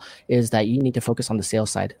all, is that you need to focus on the sales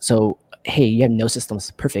side. So hey, you have no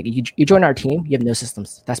systems, perfect. You join our team, you have no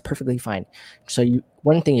systems, that's perfectly fine. So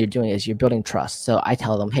one thing you're doing is you're building trust. So I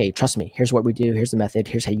tell them, hey, trust me, here's what we do, here's the method,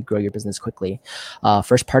 here's how you grow your business quickly.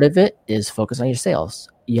 First part of it is focus on your sales.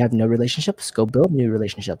 You have no relationships, go build new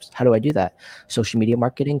relationships. How do I do that? Social media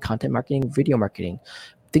marketing, content marketing, video marketing.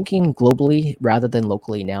 Thinking globally rather than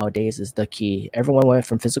locally nowadays is the key. Everyone went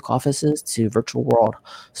from physical offices to virtual world.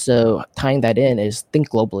 So tying that in is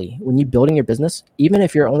think globally. When you're building your business, even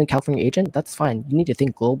if you're only California agent, that's fine. You need to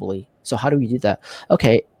think globally. So how do we do that?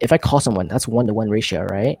 Okay, if I call someone, that's 1-to-1 ratio,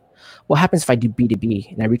 right? What happens if I do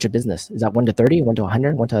B2B and I reach a business? Is that 1-to-30,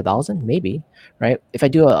 1-to-100, 1-to-1,000? Maybe, right? If I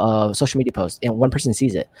do a social media post and one person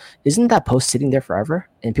sees it, isn't that post sitting there forever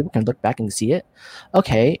and people can look back and see it?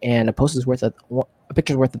 Okay, and a post is worth a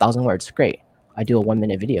picture's worth 1,000 words. Great. I do a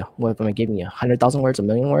 1-minute video. What am I giving you? 100,000 words,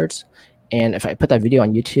 1,000,000 words? And if I put that video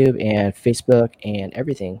on YouTube and Facebook and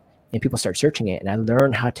everything, and people start searching it, and I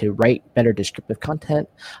learn how to write better descriptive content,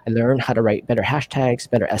 I learn how to write better hashtags,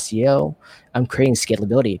 better SEO, I'm creating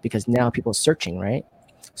scalability because now people are searching, right?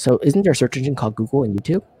 So isn't there a search engine called Google and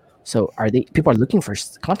YouTube? So people are looking for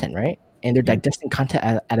content, right? And they're digesting content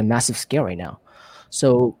at a massive scale right now.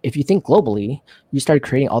 So if you think globally, you started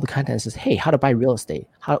creating all the content that says, hey, how to buy real estate?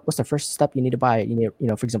 What's the first step you need to buy? You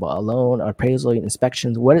need, for example, a loan, or appraisal,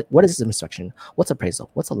 inspections. What is this inspection? What's appraisal?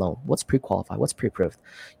 What's a loan? What's pre-qualified? What's pre-approved?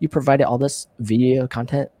 You provided all this video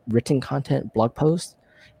content, written content, blog posts,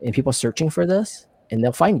 and people searching for this, and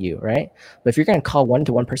they'll find you, right? But if you're going to call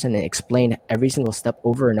one-to-one person and explain every single step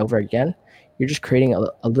over and over again, you're just creating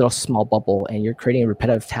a little small bubble, and you're creating a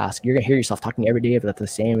repetitive task. You're going to hear yourself talking every day about the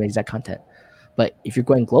same exact content. But if you're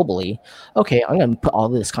going globally, okay, I'm going to put all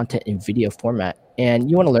this content in video format, and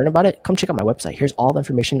you want to learn about it, come check out my website. Here's all the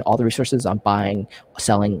information, all the resources on buying,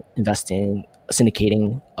 selling, investing,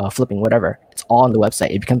 syndicating, flipping, whatever. It's all on the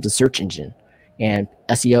website. It becomes a search engine, and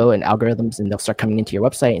SEO and algorithms, and they'll start coming into your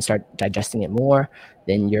website and start digesting it more.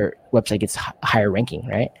 Then your website gets higher ranking,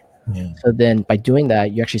 right? Yeah. So then by doing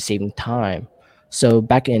that, you're actually saving time. So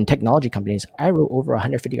back in technology companies, I wrote over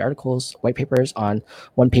 150 articles, white papers on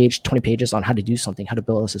 1 page, 20 pages on how to do something, how to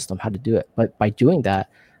build a system, how to do it. But by doing that,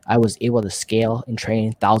 I was able to scale and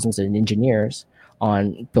train thousands of engineers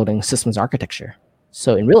on building systems architecture.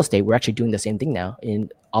 So in real estate, we're actually doing the same thing now in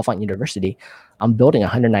Alphont University. I'm building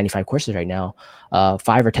 195 courses right now. 5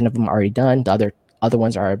 or 10 of them are already done. The other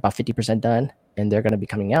ones are about 50% done, and they're going to be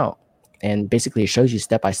coming out. And basically, it shows you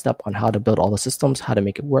step by step on how to build all the systems, how to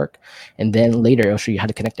make it work. And then later, it'll show you how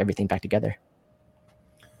to connect everything back together.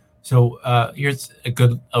 So here's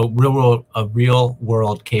a real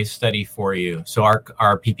world case study for you. So our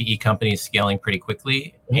PPE company is scaling pretty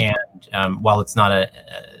quickly. Mm-hmm. And while it's not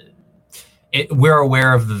we're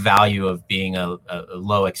aware of the value of being a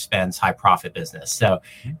low expense, high profit business. So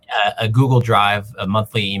a Google Drive, a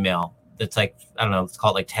monthly email, that's like, I don't know, let's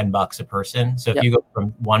call it like $10 a person. So if you go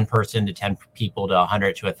from 1 person to 10 people to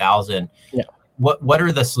 100 to 1,000, what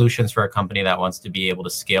are the solutions for a company that wants to be able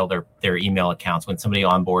to scale their email accounts when somebody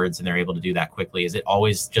onboards and they're able to do that quickly? Is it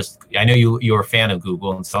always just, I know you're a fan of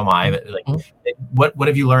Google, and so am I, but like, what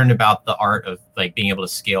have you learned about the art of like being able to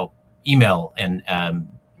scale email and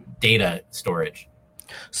data storage?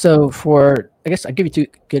 So I guess I'll give you 2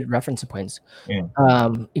 good reference points. Yeah.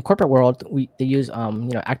 In corporate world, they use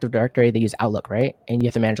Active Directory, they use Outlook, right? And you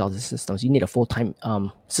have to manage all the systems. You need a full-time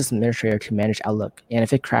system administrator to manage Outlook. And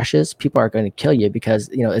if it crashes, people are going to kill you because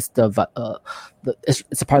it's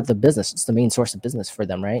it's a part of the business. It's the main source of business for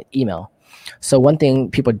them, right? Email. So one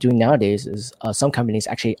thing people are doing nowadays is some companies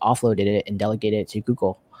actually offloaded it and delegated it to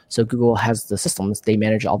Google. So Google has the systems, they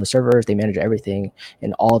manage all the servers, they manage everything,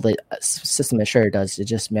 and all the system administrator does is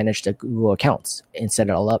just manage the Google accounts and set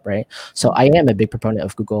it all up, right? So I am a big proponent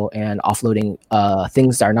of Google and offloading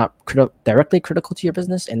things that are not directly critical to your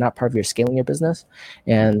business and not part of your scaling your business.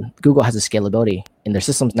 And Google has a scalability in their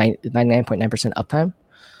systems, 99.9% uptime.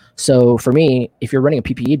 So for me, if you're running a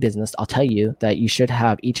PPE business, I'll tell you that you should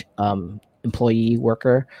have each employee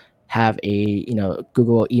worker have a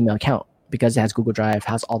Google email account, because it has Google Drive,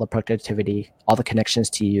 has all the productivity, all the connections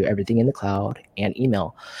to you, everything in the cloud, and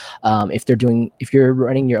email. If you're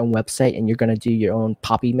running your own website and you're going to do your own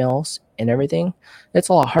pop emails and everything, it's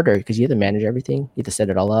a lot harder because you have to manage everything. You have to set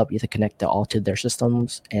it all up. You have to connect it all to their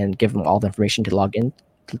systems and give them all the information to log in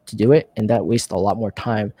to do it. And that wastes a lot more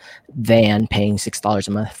time than paying $6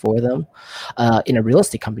 a month for them. In a real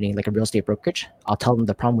estate company, like a real estate brokerage, I'll tell them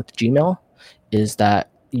the problem with Gmail is that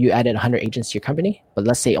you added 100 agents to your company, but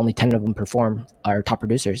let's say only 10 of them are top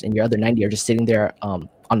producers, and your other 90 are just sitting there on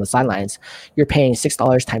the sidelines. You're paying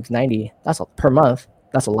 $6 times 90. Per month.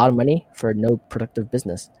 That's a lot of money for no productive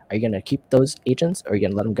business. Are you going to keep those agents, or are you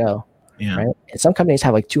going to let them go? Yeah. Right? And some companies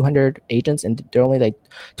have like 200 agents, and they're only like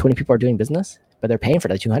 20 people are doing business, but they're paying for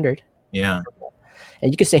the 200. Yeah.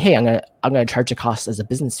 And you can say, hey, I'm gonna charge a cost as a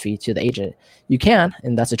business fee to the agent. You can,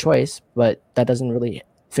 and that's a choice, but that doesn't really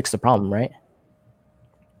fix the problem, right?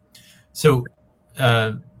 So,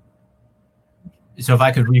 so if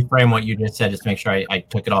I could reframe what you just said, just to make sure I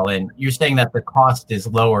took it all in, you're saying that the cost is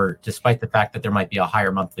lower, despite the fact that there might be a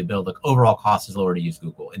higher monthly bill. The overall cost is lower to use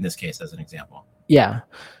Google in this case, as an example. Yeah,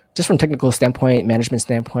 just from technical standpoint, management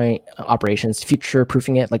standpoint, operations, future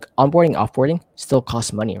proofing it, like onboarding, offboarding still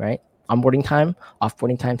costs money, right? Onboarding time,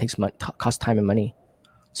 offboarding time costs time and money.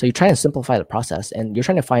 So you're trying to simplify the process, and you're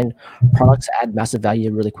trying to find products that add massive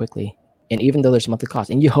value really quickly. And even though there's monthly cost,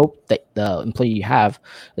 and you hope that the employee you have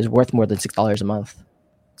is worth more than $6 a month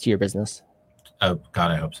to your business. Oh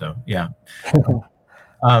God, I hope so. Yeah.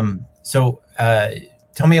 So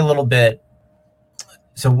tell me a little bit.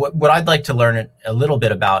 So what I'd like to learn a little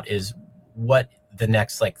bit about is what the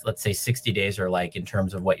next, like, let's say 60 days are like in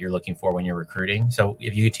terms of what you're looking for when you're recruiting. So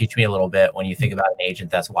if you could teach me a little bit when you think about an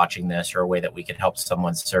agent that's watching this, or a way that we could help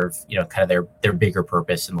someone serve, kind of their bigger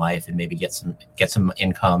purpose in life, and maybe get some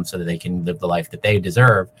income so that they can live the life that they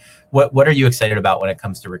deserve. What are you excited about when it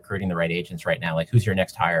comes to recruiting the right agents right now? Like, who's your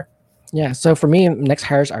next hire? Yeah. So for me, next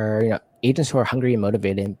hires are agents who are hungry and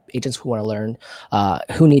motivated, agents who want to learn,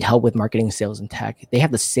 who need help with marketing, sales, and tech. They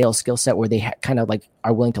have the sales skill set where they kind of like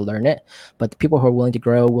are willing to learn it. But the people who are willing to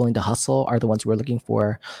grow, willing to hustle, are the ones we're looking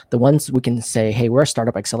for. The ones we can say, hey, we're a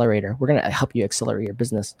startup accelerator. We're going to help you accelerate your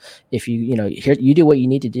business. If here you do what you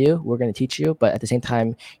need to do, we're going to teach you. But at the same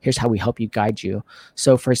time, here's how we help you, guide you.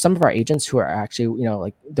 So for some of our agents who are actually,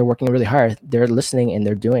 like, they're working really hard, they're listening and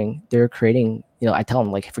they're creating. I tell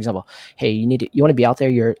them, like, for example, hey, you want to be out there.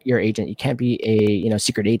 You're agent. You can't be a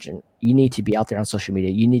secret agent. You need to be out there on social media.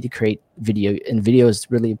 You need to create video, and video is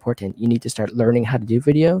really important. You need to start learning how to do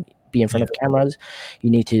video, be in front of cameras. You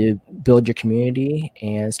need to build your community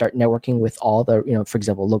and start networking with all the, for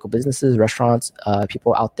example, local businesses, restaurants,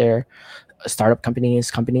 people out there, startup companies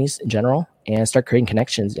in general, and start creating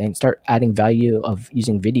connections and start adding value of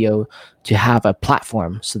using video to have a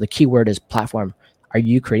platform. So the key word is platform. Are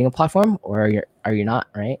you creating a platform, or are you not,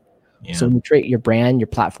 right? Yeah. So when you create your brand, your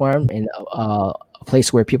platform, and a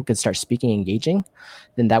place where people can start speaking, engaging,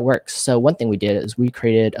 then that works. So one thing we did is we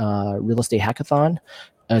created a Real Estate Hackathon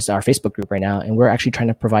as our Facebook group right now, and we're actually trying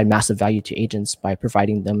to provide massive value to agents by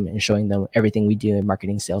providing them and showing them everything we do in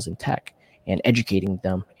marketing, sales, and tech, and educating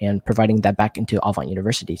them and providing that back into Avant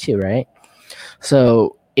University too, right?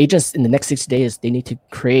 So agents in the next 60 days, they need to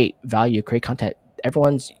create value, create content.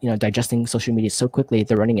 Everyone's digesting social media so quickly,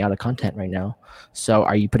 they're running out of content right now. So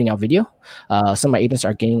are you putting out video? Some of my agents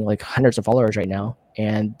are getting like hundreds of followers right now,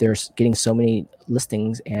 and they're getting so many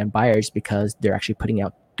listings and buyers because they're actually putting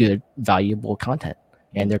out good, valuable content,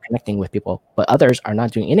 and they're connecting with people. But others are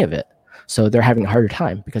not doing any of it, so they're having a harder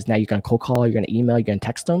time because now you're going to cold call, you're going to email, you're going to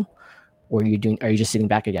text them, or are you just sitting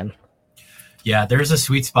back again? Yeah, there's a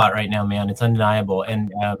sweet spot right now, man. It's undeniable.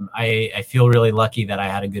 And I feel really lucky that I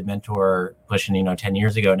had a good mentor pushing, 10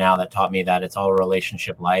 years ago now, that taught me that it's all a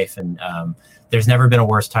relationship life. And there's never been a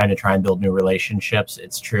worse time to try and build new relationships.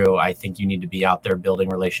 It's true. I think you need to be out there building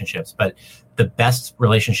relationships, but the best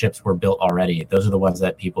relationships were built already. Those are the ones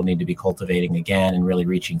that people need to be cultivating again and really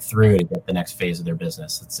reaching through to get the next phase of their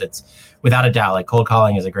business. It's without a doubt, like, cold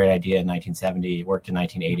calling is a great idea in 1970, it worked in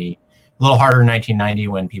 1980. A little harder in 1990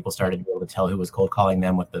 when people started to be able to tell who was cold calling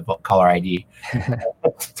them with the caller ID.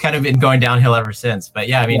 It's kind of been going downhill ever since. But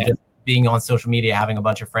yeah, I mean, just being on social media, having a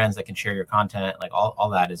bunch of friends that can share your content, like all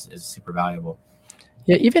that is super valuable.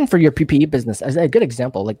 Yeah, even for your PPE business, as a good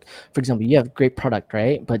example, like, for example, you have a great product,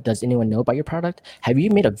 right? But does anyone know about your product? Have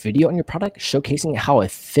you made a video on your product showcasing how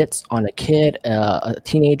it fits on a kid, a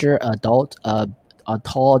teenager, adult, a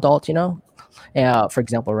tall adult, for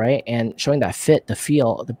example, right? And showing that fit, the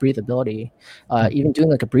feel, the breathability, even doing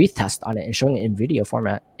like a breathe test on it and showing it in video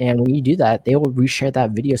format. And when you do that, they will reshare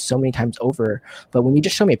that video so many times over. But when you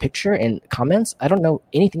just show me a picture and comments, I don't know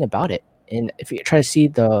anything about it. And if you try to see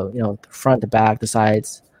the, the front, the back, the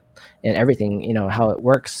sides, and everything, how it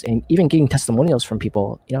works, and even getting testimonials from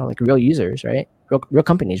people, like real users, right? Real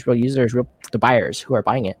companies, real users, the buyers who are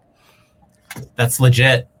buying it. That's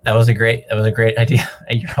legit. That was a great idea.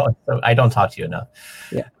 I don't talk to you enough.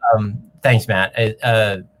 Yeah. Thanks, Matt.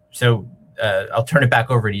 So I'll turn it back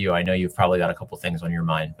over to you. I know you've probably got a couple things on your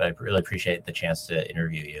mind, but I really appreciate the chance to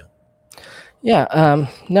interview you. Yeah.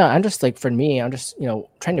 No, I'm just like, for me, I'm just,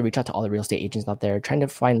 trying to reach out to all the real estate agents out there, trying to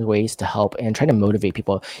find ways to help and trying to motivate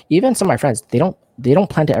people. Even some of my friends, they don't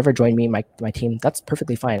plan to ever join me, my team. That's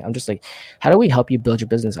perfectly fine. I'm just like, how do we help you build your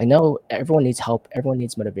business? I know everyone needs help. Everyone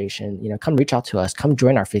needs motivation. Come reach out to us, come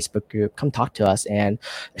join our Facebook group, come talk to us and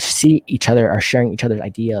see each other, or sharing each other's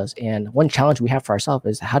ideas. And one challenge we have for ourselves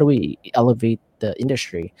is, how do we elevate the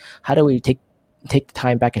industry? How do we take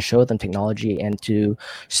time back and show them technology and to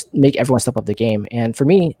make everyone step up the game? And for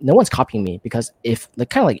me, no one's copying me, because if, like,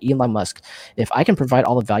 kind of like Elon Musk, if I can provide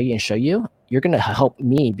all the value and show you, you're going to help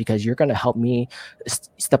me, because you're going to help me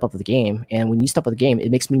step up the game. And when you step up the game, it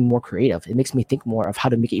makes me more creative. It makes me think more of how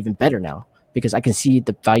to make it even better now, because I can see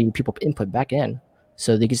the value people input back in.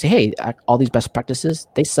 So they can say, hey, all these best practices,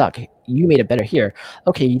 they suck. You made it better here.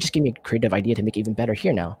 Okay, you just gave me a creative idea to make it even better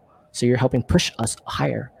here now. So you're helping push us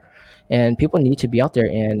higher. And people need to be out there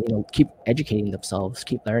and keep educating themselves,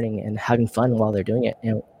 keep learning and having fun while they're doing it.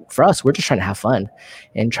 And for us, we're just trying to have fun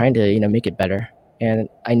and trying to make it better. And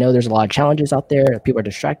I know there's a lot of challenges out there. People are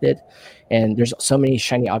distracted, and there's so many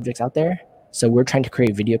shiny objects out there. So we're trying to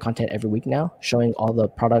create video content every week now, showing all the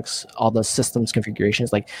products, all the systems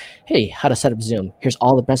configurations, like, hey, how to set up Zoom. Here's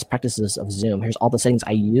all the best practices of Zoom. Here's all the settings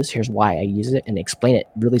I use. Here's why I use it, and explain it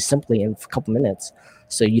really simply in a couple minutes.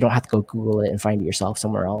 So you don't have to go Google it and find it yourself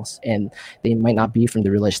somewhere else. And they might not be from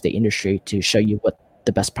the real estate industry to show you what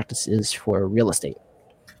the best practice is for real estate.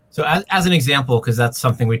 So as an example, because that's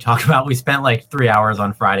something we talk about, we spent like 3 hours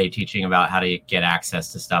on Friday teaching about how to get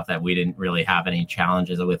access to stuff that we didn't really have any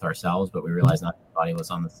challenges with ourselves, but we realized not everybody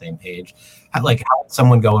was on the same page. How would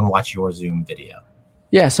someone go and watch your Zoom video?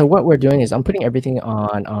 Yeah, so what we're doing is I'm putting everything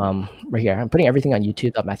on right here. I'm putting everything on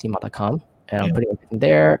youtube.matthewmott.com, and I'm putting everything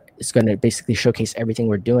there. It's going to basically showcase everything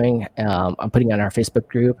we're doing. I'm putting it on our Facebook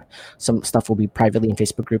group. Some stuff will be privately in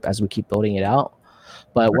Facebook group as we keep building it out.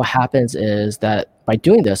 But what happens is that by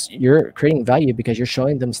doing this, you're creating value because you're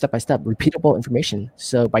showing them step-by-step, repeatable information.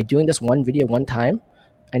 So by doing this one video one time,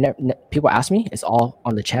 people ask me, it's all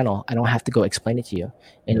on the channel. I don't have to go explain it to you.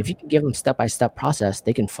 And if you can give them step-by-step process,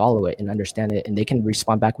 they can follow it and understand it. And they can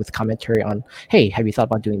respond back with commentary on, hey, have you thought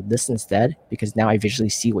about doing this instead? Because now I visually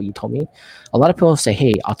see what you told me. A lot of people say,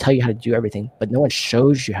 hey, I'll tell you how to do everything, but no one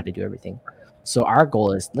shows you how to do everything. So our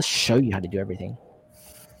goal is, let's show you how to do everything.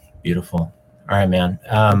 Beautiful. All right, man.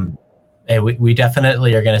 Hey, we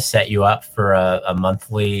definitely are going to set you up for a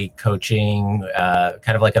monthly coaching,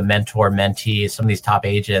 kind of like a mentor-mentee. Some of these top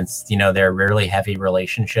agents, they're really heavy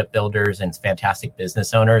relationship builders and fantastic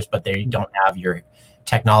business owners, but they don't have your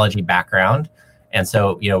technology background. And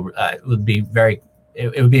so, it would be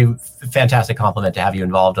a fantastic compliment to have you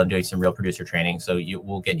involved on doing some real producer training. So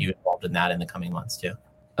we'll get you involved in that in the coming months too.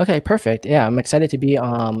 Okay, perfect. Yeah, I'm excited to be,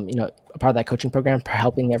 a part of that coaching program,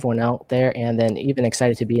 helping everyone out there, and then even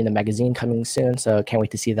excited to be in the magazine coming soon. So can't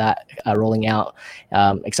wait to see that rolling out.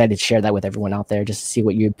 Excited to share that with everyone out there, just to see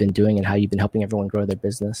what you've been doing and how you've been helping everyone grow their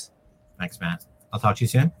business. Thanks, Matt. I'll talk to you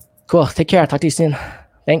soon. Cool. Take care. I'll talk to you soon.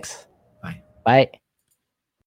 Thanks. Bye. Bye.